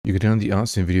You can download the art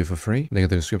scene video for free, link in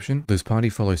the description. This party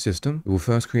follow system, we will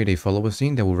first create a follower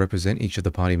scene that will represent each of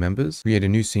the party members. Create a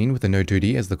new scene with the node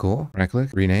 2D as the core. Right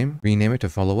click, rename it to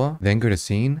follower, then go to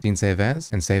scene save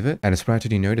as, and save it. Add a sprite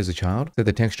 2D node as a child. Set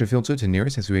the texture filter to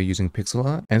nearest as we are using pixel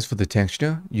art. As for the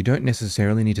texture, you don't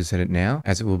necessarily need to set it now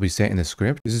as it will be set in the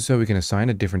script. This is so we can assign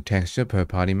a different texture per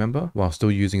party member while still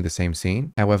using the same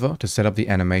scene. However, to set up the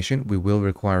animation, we will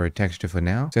require a texture for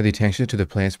now. Set the texture to the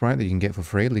player sprite that you can get for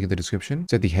free, link in the description.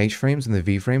 Set the H frames and the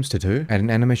V frames to 2. Add an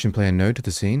animation player node to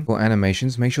the scene. For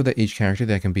animations, make sure that each character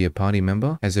that can be a party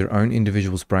member has their own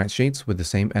individual sprite sheets with the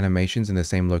same animations in the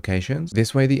same locations.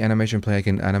 This way, the animation player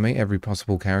can animate every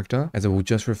possible character as it will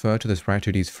just refer to the sprite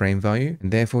 2D's frame value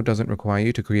and therefore doesn't require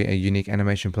you to create a unique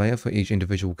animation player for each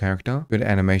individual character. Go to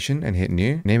animation and hit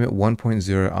new. Name it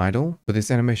 1.0 idle. For this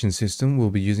animation system,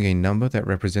 we'll be using a number that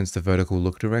represents the vertical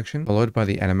look direction followed by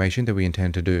the animation that we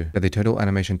intend to do. Set the total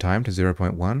animation time to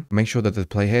 0.1. Make sure that the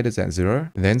playhead is at 0.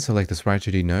 Then select the sprite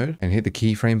 2D node and hit the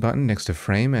keyframe button next to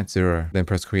frame at 0. Then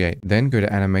press create. Then go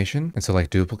to animation and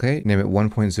select duplicate. Name it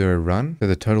 1.0 run. Set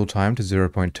the total time to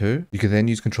 0.2. You can then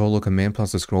use Control or Command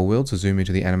plus the scroll wheel to zoom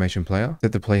into the animation player.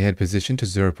 Set the playhead position to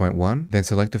 0.1. Then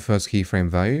select the first keyframe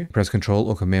value. Press Control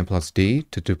or Command plus D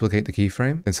to duplicate the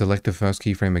keyframe. Then select the first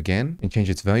keyframe again and change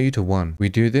its value to 1. We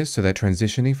do this so that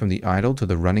transitioning from the idle to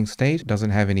the running state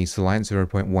doesn't have any slight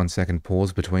 0.1 second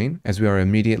pause between, as we are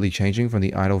immediately changing from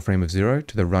the idle frame of 0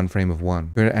 to the run frame of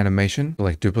 1. Go to animation,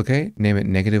 select duplicate, name it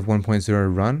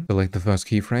 -1.0 run, select the first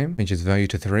keyframe, change its value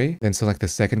to 3, then select the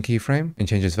second keyframe and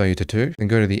change its value to 2. Then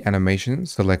go to the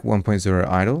animations, select 1.0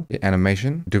 idle, hit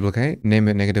animation, duplicate, name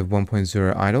it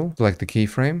 -1.0 idle, select the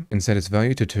keyframe and set its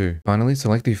value to 2. Finally,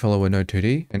 select the follower node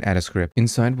 2D and add a script.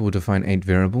 Inside, we'll define 8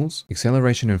 variables.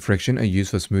 Acceleration and friction are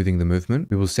used for smoothing the movement.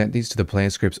 We will set these to the player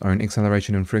script's own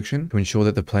acceleration and friction to ensure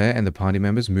that the player and the party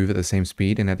members move at the same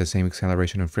speed and at the same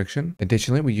acceleration and friction.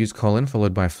 Additionally, we use colon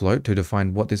followed by float to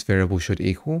define what this variable should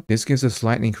equal. This gives a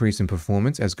slight increase in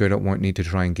performance as Godot won't need to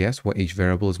try and guess what each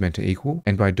variable is meant to equal.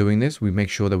 And by doing this, we make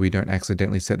sure that we don't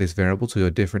accidentally set this variable to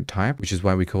a different type, which is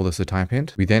why we call this a type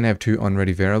hint. We then have 2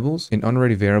 onReady variables. An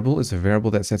onReady variable is a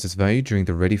variable that sets its value during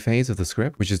the ready phase of the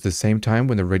script, which is the same time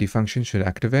when the ready function should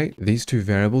activate. These 2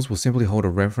 variables will simply hold a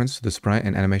reference to the sprite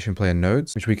and animation player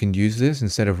nodes, which we can use this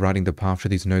instead of writing the path to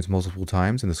these nodes multiple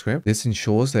times in the script. This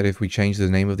ensures that if we change the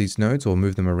name of these nodes or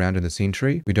move them around in the scene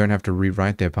tree, we don't have to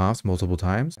rewrite their paths multiple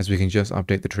times, as we can just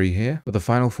update the tree here. For the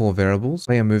final 4 variables,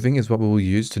 player moving is what we will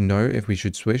use to know if we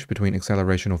should switch between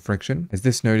acceleration or friction, as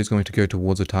this node is going to go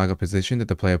towards a target position that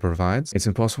the player provides. It's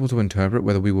impossible to interpret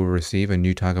whether we will receive a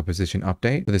new target position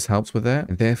update, but this helps with that,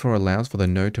 and therefore allows for the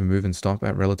node to move and stop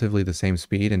at relatively the same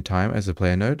speed and time as the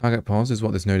player node. Target pause is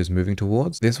what this node is moving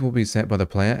towards. This will be set by the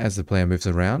player as the player moves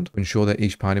around to ensure that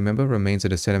each party member remains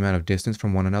at a set amount of distance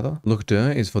from one another. Look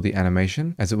dir is for the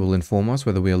animation, as it will inform us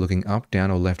whether we are looking up,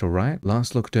 down, or left or right.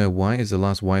 Last look dir y is the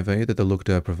last y value that the look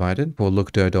dir provided. For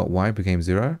look dir.y became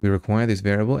 0. We require this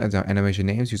variable as our animation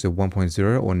names use a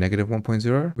 1.0 or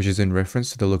 -1.0, which is in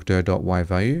reference to the look dir.y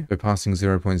value, so passing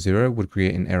 0.0 would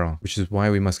create an error, which is why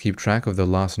we must keep track of the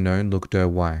last known look dir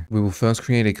y. We will first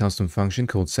create a custom function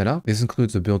called setup. This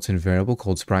includes a built-in variable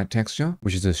called sprite texture,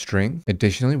 which is a string.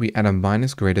 Additionally, we add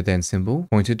a -> symbol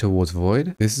pointed towards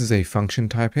void. This is a function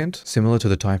type hint, similar to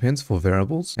the type hints for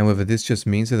variables. However, this just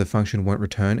means that the function won't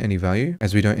return any value,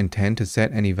 as we don't intend to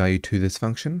set any value to this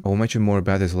function. I will mention more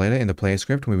about this later in the player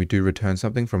script when we do return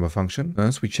something from a function.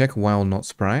 First, we check while not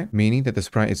sprite, meaning that the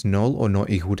sprite is null or not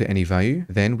equal to any value.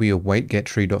 Then we await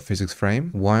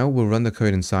getTree.physicsFrame. While will run the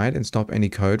code inside and stop any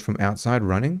code from outside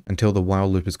running until the while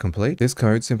loop is complete. This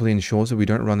code simply ensures that we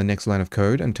don't run the next line of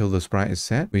code until the sprite is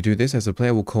set. We do this as the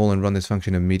player will call and run this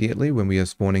function immediately when we are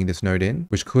spawning this node in,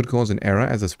 which could cause an error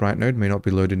as the sprite node may not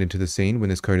be loaded into the scene when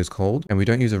this code is called. And we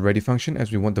don't use a ready function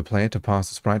as we want the player to pass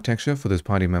the sprite texture for this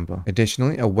party member.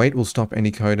 Additionally, await will stop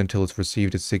any code until it's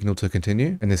received its signal to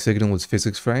continue, and the signal is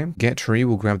physicsFrame. getTree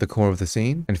will grab the core of the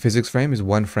scene, and physicsFrame is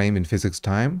 1 frame in physics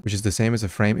time, which is the same as a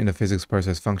frame in a physics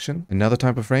process function. Another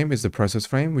type of frame is the process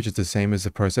frame, which is the same as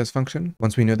the process function.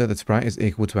 Once we know that the sprite is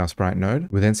equal to our sprite node,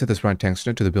 we then set the sprite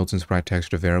texture to the built-in sprite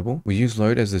texture variable. We use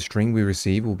load as the string we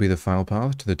receive will be the file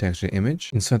path to the texture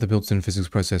image inside the built-in physics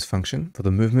process function. For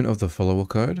the movement of the follower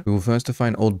code, we will first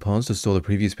define old pause to store the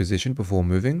previous position before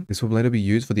moving. This will later be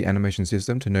used for the animation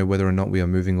system to know whether or not we are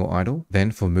moving or idle.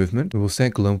 Then for movement, we will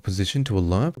set global position to a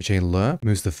lerp, which a lerp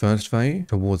moves the first value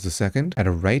towards the second at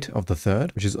a rate of the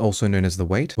third, which is also known as the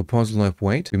weight. For pause lerp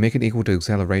weight, we make it equal to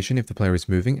acceleration if the player is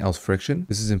moving, else friction.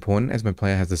 This is important as my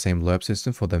player has the same lerp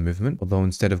system for their movement, although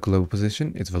instead of global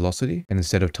position, it's velocity, and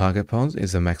instead of target pause,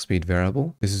 is a max speed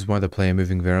variable. This is why the player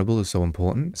moving variable is so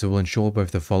important, so it will ensure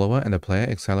both the follower follower and the player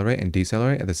accelerate and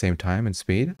decelerate at the same time and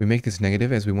speed. We make this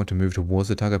negative as we want to move towards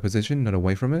the target position, not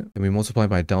away from it. Then we multiply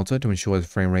by delta to ensure it's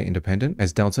frame rate independent,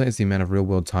 as delta is the amount of real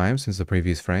world time since the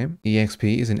previous frame. Exp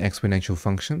is an exponential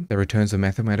function that returns a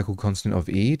mathematical constant of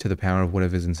e to the power of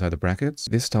whatever is inside the brackets.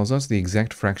 This tells us the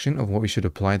exact fraction of what we should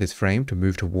apply this frame to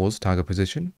move towards target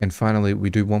position. And finally, we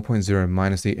do 1.0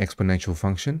 minus the exponential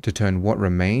function to turn what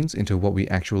remains into what we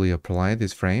actually apply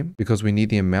this frame, because we need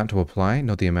the amount to apply,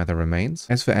 not the amount that remains.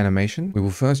 As for animation, we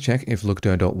will first check if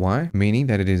lookdir.y, meaning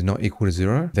that it is not equal to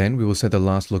 0. Then we will set the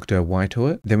last lookdir.y to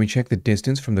it. Then we check the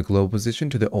distance from the global position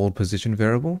to the old position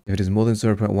variable. If it is more than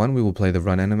 0.1, we will play the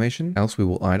run animation, else we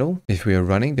will idle. If we are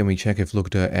running, then we check if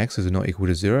lookdir.x is not equal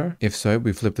to 0. If so,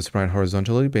 we flip the sprite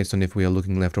horizontally based on if we are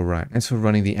looking left or right. As for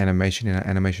running the animation in our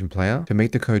animation player, to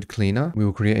make the code cleaner, we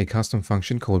will create a custom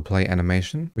function called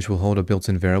playAnimation, which will hold a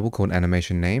built-in variable called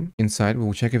animation name. Inside, we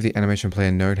will check if the animation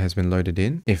player node has been loaded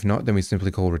in. If not, then we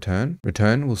simply call return.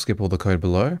 Return will skip all the code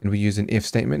below, and we use an if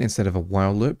statement instead of a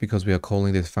while loop because we are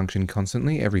calling this function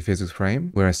constantly every physics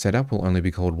frame, whereas setup will only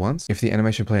be called once. If the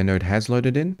animation player node has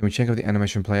loaded in, then we check if the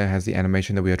animation player has the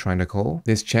animation that we are trying to call.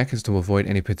 This check is to avoid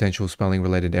any potential spelling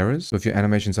related errors. So if your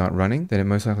animations aren't running, then it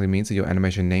most likely means that your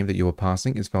animation name that you are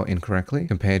passing is spelled incorrectly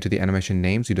compared to the animation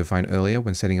names you defined earlier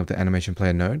when setting up the animation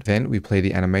player node. Then we play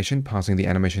the animation passing the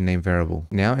animation name variable.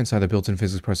 Now inside the built-in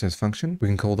physics process function, we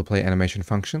can call the playAnimation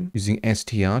function using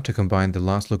str to combine the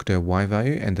last lookdir.y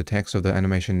value and the text of the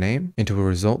animation name into a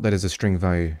result that is a string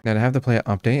value. Now to have the player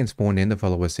update and spawn in the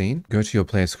follower scene, go to your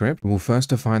player script. We will first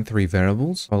define 3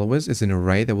 variables. Followers is an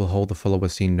array that will hold the follower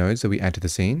scene nodes that we add to the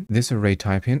scene. This array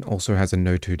type hint also has a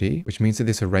node2d, which means that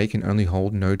this array can only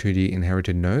hold node2d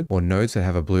inherited node or nodes that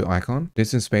have a blue icon.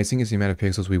 Distance spacing is the amount of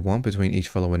pixels we want between each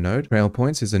follower node. Trail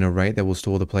points is an array that will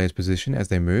store the player's position as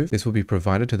they move. This will be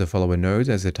provided to the follower nodes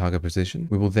as their target position.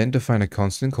 We will then define a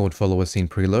constant called follower scene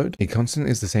preload. A constant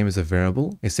is the same as a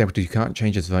variable, except you can't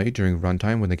change its value during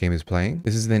runtime when the game is playing.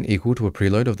 This is then equal to a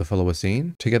preload of the follower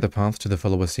scene. To get the path to the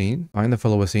follower scene, find the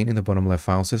follower scene in the bottom left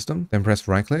file system, then press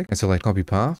right click and select copy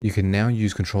path. You can now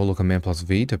use Ctrl or Command plus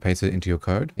V to paste it into your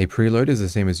code. A preload is the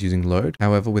same as using load.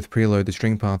 However, with preload, the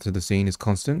string path to the scene is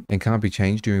constant and can't be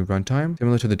changed during runtime,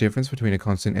 similar to the difference between a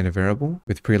constant and a variable,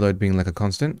 with preload being like a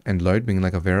constant and load being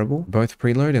like a variable. Both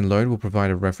preload and load will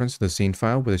provide a reference to the scene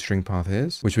file where the string path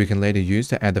is, which we can later use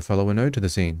to add the follower node to the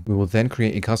scene. We will then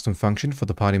create a custom function for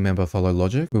the party member follow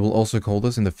logic. We will also call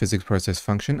this in the physics process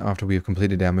function after we have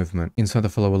completed our movement. Inside the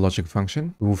follower logic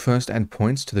function, we will first add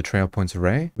points to the trail points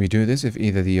array. We do this if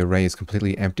either the array is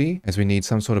completely empty, as we need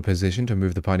some sort of position to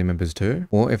move the party members to,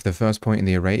 or if the first point in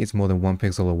the array is more than 1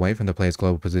 pixel away from the player's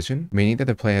global position, meaning that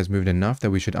the player has moved enough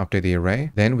that we should update the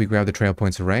array. Then we grab the trail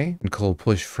points array and call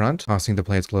push front, passing the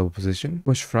player's global position.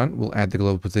 Push front will add the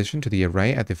global position to the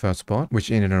array at the first spot,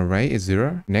 which in an array is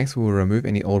 0. Next, we will remove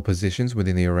any old positions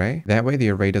within the array. That way the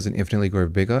array doesn't infinitely grow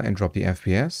bigger and drop the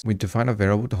FPS. We define a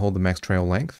variable to hold the max trail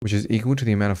length, which is equal to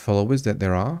the amount of followers that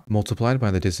there are, multiplied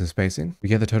by the distance spacing. We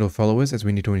get the total followers as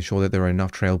we need to ensure that there are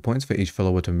enough trail points for each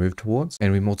follower to move towards,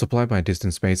 and we multiply by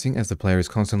distance spacing as the player is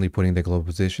constantly putting their global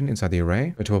position inside the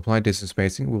array. But to apply distance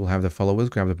spacing, we will have the followers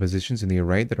grab the positions in the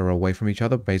array that are away from each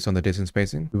other based on the distance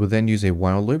spacing. We will then use a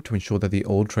while loop to ensure that the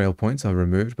old trail points are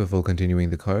removed before continuing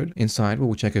the code. Inside, we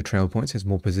will check if trail points has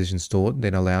more positions stored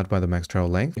than allowed by the max trail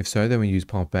length. If so, then we use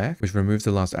pop back, which removes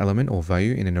the last element or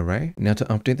value in an array. Now to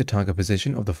update the target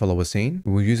position of the follower scene,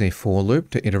 we will use a for loop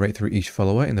to iterate through each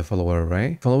follower in the follower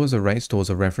array. Followers array stores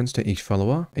a reference to each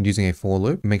follower, and using a for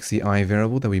loop makes the I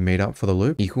variable that we made up for the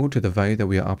loop equal to the value that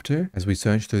we are up to as we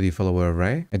search through the follower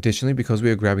array. Additionally, because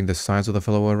we are grabbing the size of the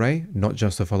follower array, not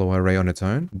just the follower array on its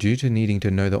own, due to needing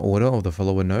to know the order of the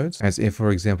follower nodes, as if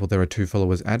for example there are 2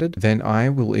 followers added, then I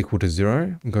will equal to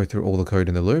 0, go through all the code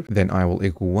in the loop, then I will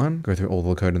equal 1, go through all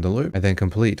the code in the loop, and then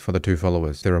complete for the 2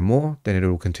 followers. If there are more, then it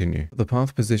will continue. For the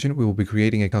path position, we will be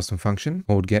creating a custom function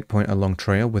called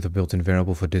getPointAlongTrail with a built-in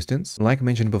variable for distance. Like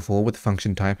mentioned before with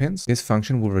function type hints, this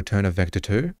function will return a vector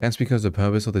 2. That's because the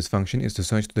purpose of this function is to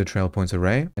search through the trail points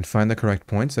array and find the correct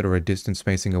points that are a distance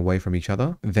spacing away from each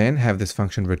other, then have this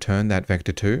function return that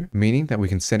vector 2, meaning that we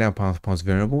can set our path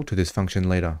variable to this function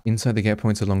later. Inside the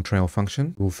getPointsAlongTrail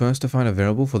function, we'll first define a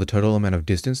variable for the total amount of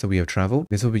distance that we have traveled.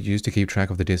 This will be used to keep track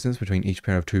of the distance between each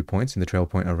pair of 2 points in the trail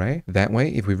point array. That way,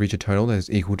 if we reach a total that is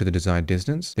equal to the desired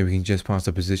distance, then we can just pass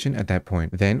the position at that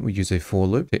point. Then we use a for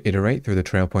loop to iterate through the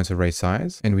trail points array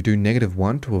size, and we do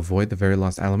 -1 to avoid the very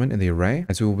last element in the array,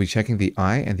 as we will be checking the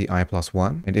I and the I plus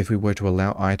 1, and if we were to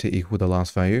allow I to equal the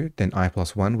last value, then I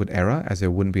plus 1 would error as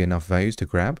there wouldn't be enough values to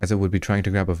grab, as it would be trying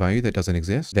to grab a value that doesn't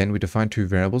exist. Then we define 2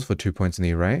 variables for 2 points in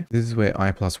the array. This is where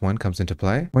I plus 1 comes into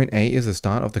play. Point A is the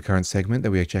start of the current segment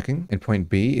that we are checking, and point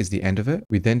B is the end of it.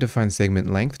 We then define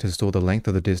segment length to store the length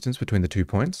of the distance between the 2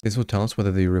 points. This will tell us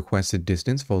whether the requested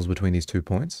distance falls between these 2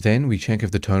 points. Then we check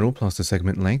if the total plus the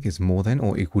segment length is more than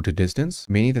or equal to distance,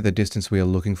 meaning that the distance we are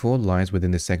looking for lies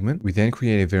within this segment. We then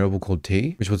create a variable called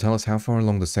t, which will tell us how far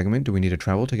along the segment do we need to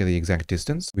travel to get the exact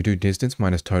distance. We do distance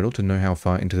minus total to know how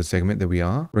far into the segment that we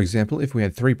are. For example, if we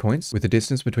had 3 points, with the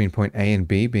distance between point A and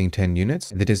B being 10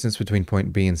 units, and the distance between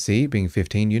point B and C being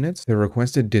 15 units, the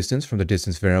requested distance from the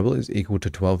distance variable is equal to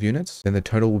 12 units. Then the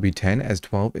total will be 10 as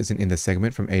 12 isn't in the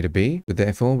segment from A to B, but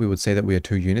therefore we would say that we are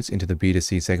 2 units into the B to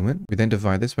C segment. We then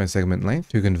divide this by segment length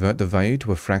to convert the value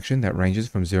to a fraction that ranges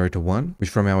from 0 to 1, which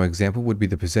from our example would be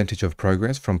the percentage of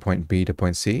progress from point B to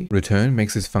point C. Return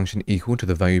makes this function equal to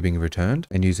the value being returned,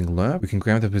 and using lerp, we can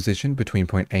grab the position between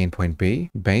point A and point B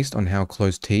based on how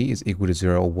close t is equal to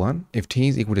 0 or 1. If t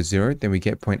is equal to 0, then we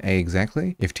get point A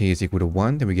exactly. If t is equal to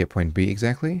 1, then we get point B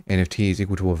exactly. And if t is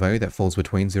equal to a value that falls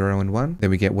between 0 and 1, then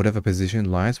we get whatever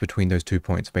position lies between those 2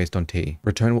 points based on t.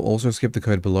 Return will also skip the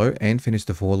code below and finish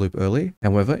the for loop early.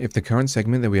 However, if the current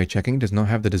segment that we are checking does not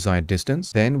have the desired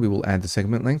distance, then we will add the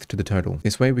segment length to the total.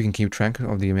 This way we can keep track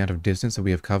of the amount of distance that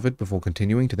we have covered before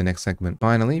continuing to the next segment.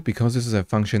 Finally, because this is a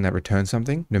function that returns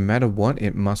something, no matter what,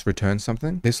 it must return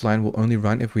something. This line will only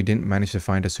run if we didn't manage to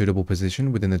find a suitable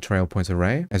position within the trail points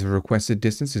array, as the requested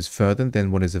distance is further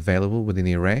than what is available within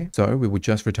the array. So we will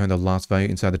just return the last value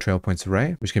inside the trail points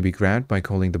array, which can be grabbed by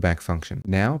calling the back function.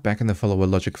 Now, back in the follower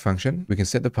logic function, we can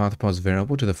set the path pos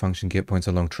variable to the function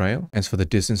getPointsAlongTrail. As for the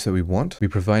distance that we want, we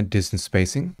provide distance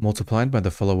spacing multiplied by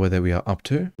the follower that we are up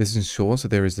to. This ensures that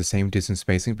there is the same distance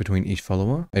spacing between each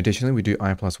follower. Additionally, we do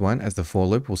I plus 1 as the for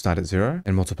loop will start at 0,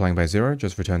 and multiplying by 0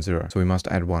 just returns 0, so we must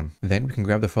add 1. Then we can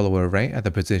grab the follower array at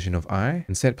the position of I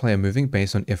and set player moving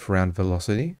based on if round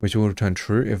velocity, which will return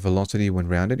true if velocity when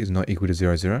rounded is not equal to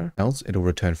 0, 0, else it will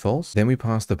return false. Then we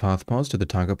pass the path pos to the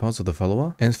target pos of the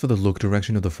follower. As for the look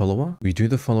direction of the follower, we do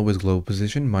the follower's global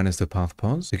position minus the path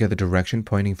pos to get the direction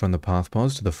pointing from the path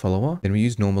pos to the follower. Then we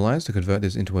use normalize to convert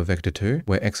this into a vector 2,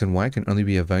 where x and y can only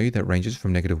be a value that ranges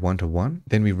from -1 to 1.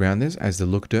 Then we round this as the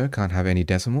lookdir can't have any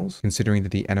decimals, considering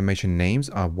that the animation names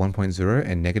are 1.0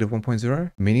 and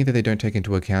 -1.0, meaning that they don't take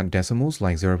into account decimals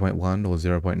like 0.1 or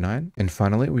 0.9. And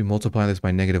finally, we multiply this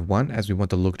by -1 as we want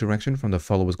the look direction from the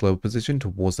follower's global position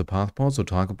towards the path pos or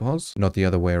target pos, not the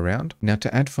other way around. Now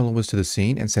to add followers to the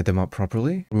scene and set them up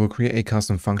properly, we will create a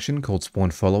custom function called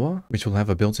spawnFollower, which will have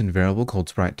a built-in variable called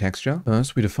SpriteTexture.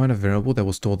 First, we define a variable that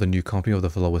will store the new copy of the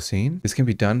follower scene. This can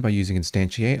be done by using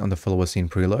instantiate on the follower scene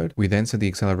preload. We then set the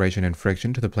acceleration and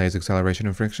friction to the player's acceleration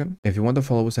and friction. If you want the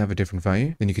followers to have a different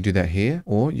value, then you can do that here,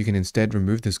 or you can instead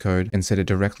remove this code and set it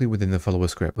directly within the follower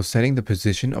script. For setting the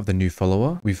position of the new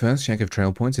follower, we first check if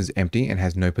trail points is empty and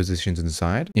has no positions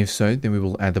inside. If so, then we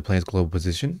will add the player's global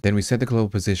position. Then we set the global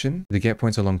position to the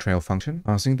getPointsAlongTrail function,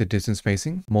 passing the distance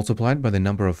spacing multiplied by the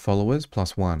number of followers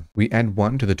plus 1. We add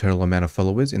 1 to the total amount of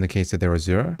followers in the case that there are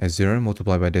 0, as 0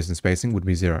 multiplied by distance spacing would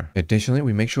be 0. Additionally,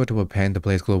 we make sure to append the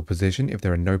player's global position if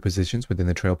there are no positions within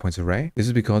the trail points array. This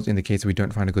is because in the case we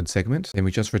don't find a good segment, then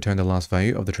we just return the last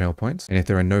value of the trail points, and if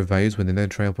there are no values within the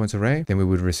trail points array, then we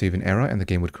would receive an error and the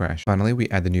game would crash. Finally, we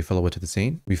add the new follower to the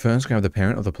scene. We first grab the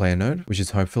parent of the player node, which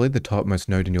is hopefully the topmost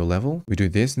node in your level. We do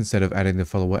this instead of adding the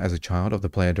follower as a child of the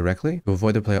player directly, to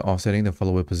avoid the player offsetting the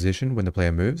follower position when the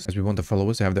player moves, as we want the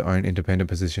followers to have their own independent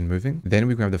position moving. Then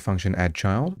we grab the function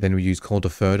addChild, then we use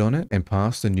callDeferred on it and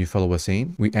pass the new follower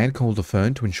scene. We add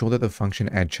callDeferred to ensure that the function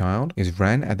addChild is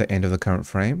ran at the end of the current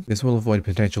frame. This will avoid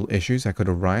potential issues that could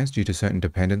arise due to certain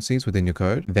dependencies within your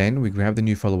code. Then we grab the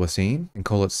new follower scene and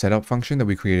call its setup function that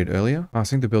we created earlier,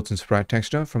 passing the built-in sprite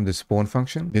texture from the spawn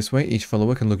function. This way, each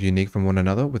follower can look unique from one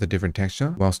another with a different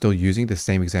texture while still using the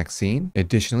same exact scene.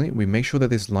 Additionally, we make sure that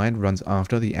this line runs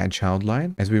after the addChild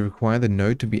line, as we require the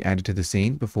node to be added to the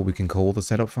scene before we can call the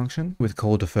setup function. With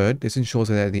callDeferred, this ensures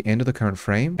that at the end of the current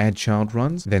frame, addChild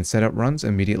runs, then setup runs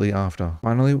immediately after.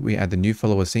 Finally, we add the new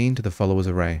follower scene to the followers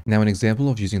array. Now an example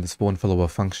of using the spawnFollower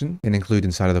function can include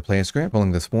inside of the player script,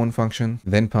 calling the spawn function,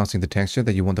 then passing the texture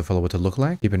that you want the follower to look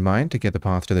like. Keep in mind, to get the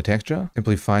path to the texture,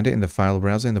 simply find it in the file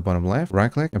browser in the bottom left,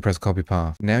 right click and press copy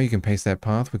path. Now you can paste that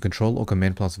path with Control or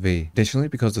Command plus V. Additionally,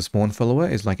 because the spawn follower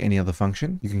is like any other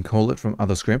function, you can call it from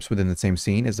other scripts within the same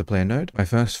scene as the player node by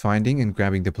first finding and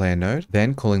grabbing the player node,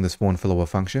 then calling the spawn follower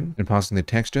function and passing the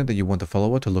texture that you want the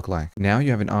follower to look like. Now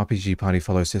you have an RPG party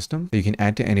follow system that you can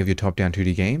add to any of your top-down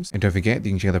 2D games, and don't forget that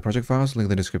you can check out the project files linked in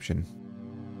the description.